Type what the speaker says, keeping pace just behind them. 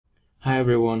Hi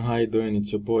everyone, how you doing?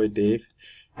 It's your boy Dave,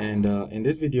 and in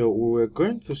this video we were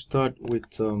going to start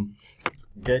with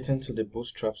getting to the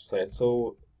Bootstrap site.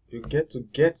 So you get to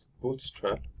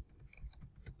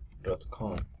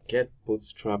getbootstrap.com.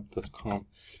 Getbootstrap.com.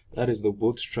 That is the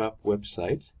Bootstrap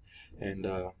website, and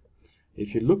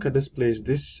if you look at this place,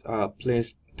 this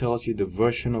place tells you the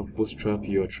version of Bootstrap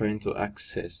you are trying to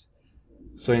access.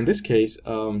 So in this case,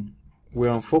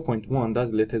 we're on 4.1. That's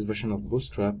the latest version of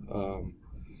Bootstrap.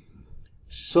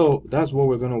 So that's what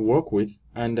we're going to work with.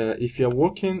 And if you're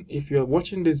watching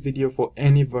this video for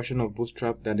any version of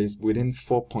Bootstrap that is within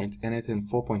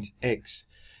 4.x,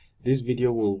 this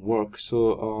video will work.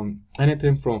 So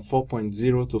anything from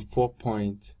 4.0 to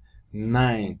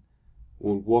 4.9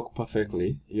 will work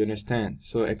perfectly. You understand?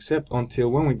 So except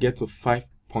until when we get to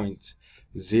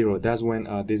 5.0, that's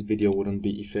when this video wouldn't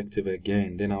be effective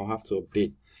again. Then I'll have to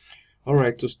update. All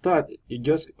right, to start, you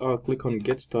just click on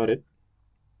Get Started.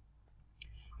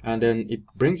 And then it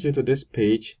brings you to this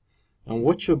page, and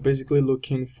what you're basically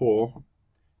looking for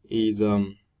is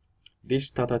this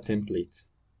starter template.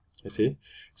 You see,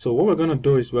 so what we're going to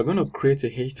do is we're going to create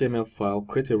a HTML file,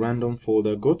 create a random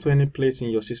folder, go to any place in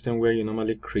your system where you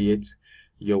normally create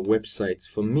your websites.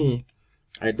 For me,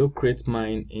 I do create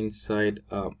mine inside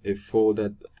a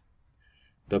folder,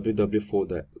 www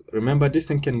folder. Remember, this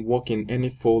thing can work in any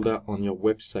folder on your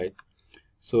website.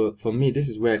 So for me, this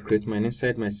is where I create mine,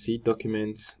 inside my C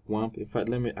documents one. In fact,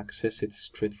 let me access it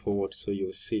straightforward so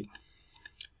you'll see.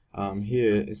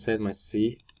 Here inside my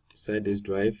C, inside this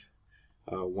drive,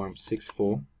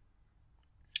 WAMP64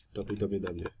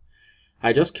 www.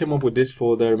 I just came up with this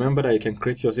folder. Remember that you can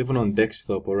create yours even on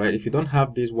desktop. Alright, if you don't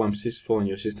have this WAMP64 on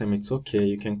your system, it's okay,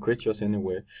 you can create yours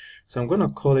anywhere. So I'm gonna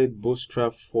call it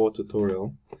Bootstrap 4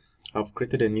 tutorial. I've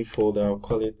created a new folder. I'll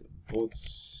call it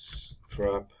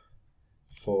Bootstrap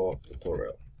for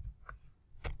tutorial.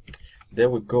 There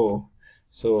we go.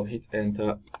 So hit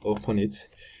enter, open it.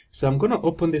 So I'm going to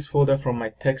open this folder from my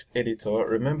text editor.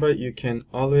 Remember, you can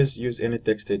always use any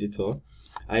text editor.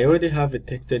 I already have a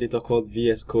text editor called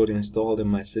VS Code installed in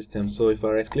my system. So if I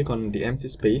right click on the empty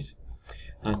space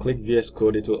and click VS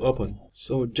Code, it will open.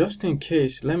 So just in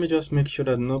case, let me just make sure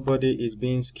that nobody is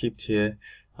being skipped here.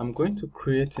 I'm going to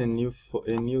create a new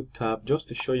tab just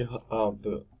to show you how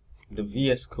the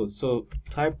VS Code. So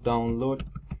type download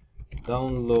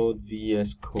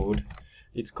VS Code.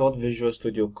 It's called Visual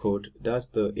Studio Code. That's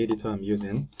the editor I'm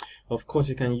using. Of course,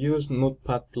 you can use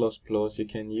Notepad++, you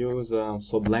can use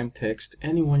Sublime Text.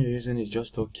 Anyone you're using is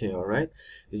just okay. All right,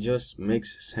 it just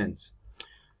makes sense.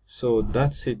 So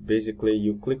that's it. Basically,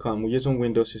 you click on, we're using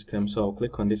Windows system, so I'll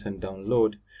click on this and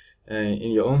download.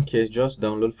 In your own case, just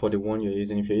download for the one you're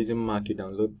using. If you're using Mac, you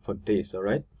download for this. All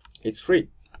right, it's free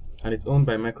and it's owned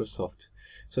by Microsoft.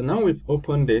 So now we've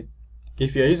opened it.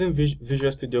 If you're using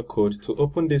Visual Studio Code, to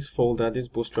open this folder, this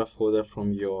Bootstrap folder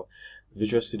from your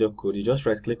Visual Studio Code, you just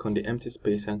right click on the empty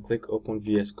space and click open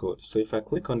VS Code. So if I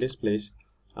click on this place,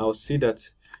 I'll see that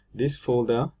this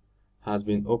folder has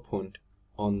been opened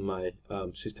on my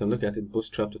system. Look at it,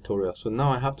 Bootstrap tutorial. So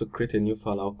now I have to create a new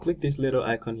file. I'll click this little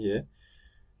icon here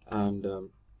and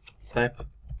type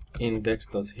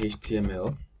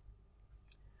index.html.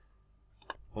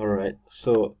 Alright,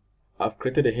 so I've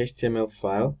created a HTML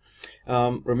file.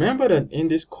 Remember that in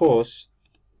this course,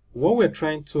 what we're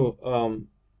trying to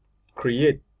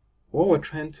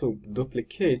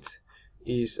duplicate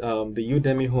is the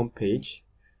Udemy homepage.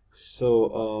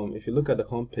 So if you look at the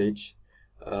homepage,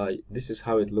 this is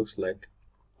how it looks like.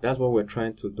 That's what we're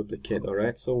trying to duplicate.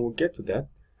 Alright, so we'll get to that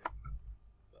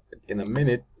in a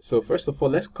minute. So first of all,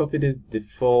 let's copy this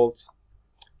default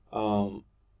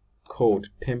code,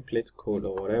 template code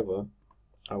or whatever.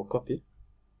 I'll copy.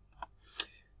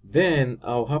 Then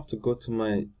I'll have to go to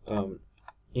my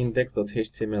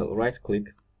index.html, right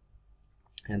click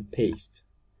and paste.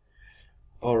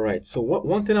 Alright, so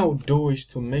one thing I will do is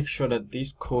to make sure that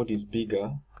this code is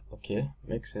bigger. Okay,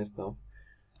 makes sense now,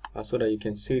 so that you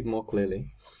can see it more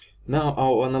clearly. Now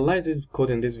I'll analyze this code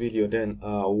in this video, then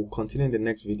we'll continue in the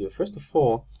next video. First of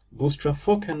all, Bootstrap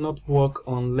 4 cannot work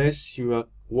unless you are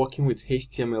working with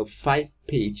HTML5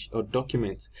 page or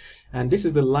document, and this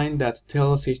is the line that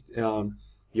tells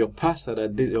your parser,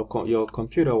 that this, your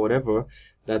computer or whatever,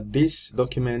 that this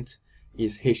document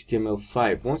is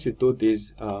HTML5. Once you do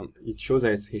this, it shows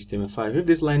that it's HTML5. If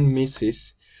this line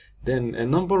misses, then a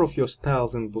number of your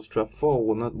styles in Bootstrap 4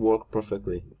 will not work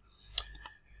perfectly.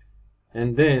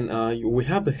 And then we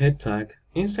have the head tag.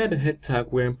 Inside the head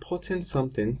tag, we're importing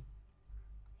something.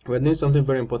 We're doing something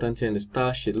very important here in the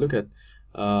style sheet. Look at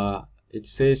it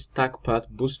says tag path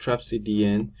Bootstrap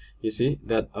CDN. You see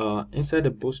that inside the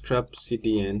Bootstrap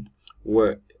CDN,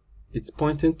 we're it's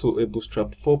pointing to a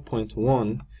Bootstrap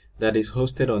 4.1 that is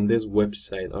hosted on this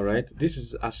website. All right, this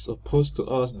is as opposed to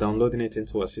us downloading it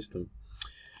into our system.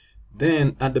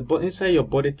 Then at the inside your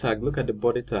body tag, look at the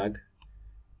body tag.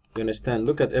 You understand?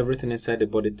 Look at everything inside the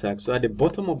body tag. So at the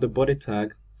bottom of the body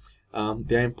tag,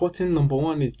 they are importing. Number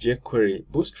one is JQuery.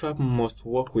 Bootstrap must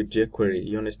work with JQuery.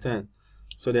 You understand?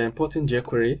 So they're importing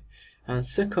JQuery, and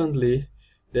secondly,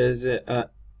 there's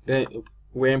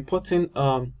we're importing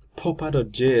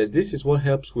popper.js. This is what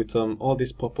helps with all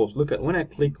these pop-ups. Look at when I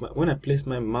place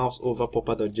my mouse over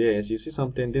popper.js, you see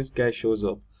something. This guy shows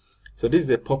up. So this is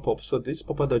a pop-up. So this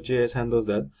popper.js handles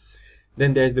that.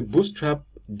 Then there is the Bootstrap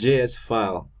JS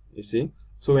file. You see.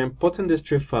 So we're importing these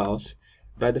three files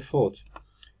by default.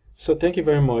 So thank you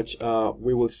very much.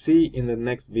 We will see in the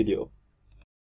next video.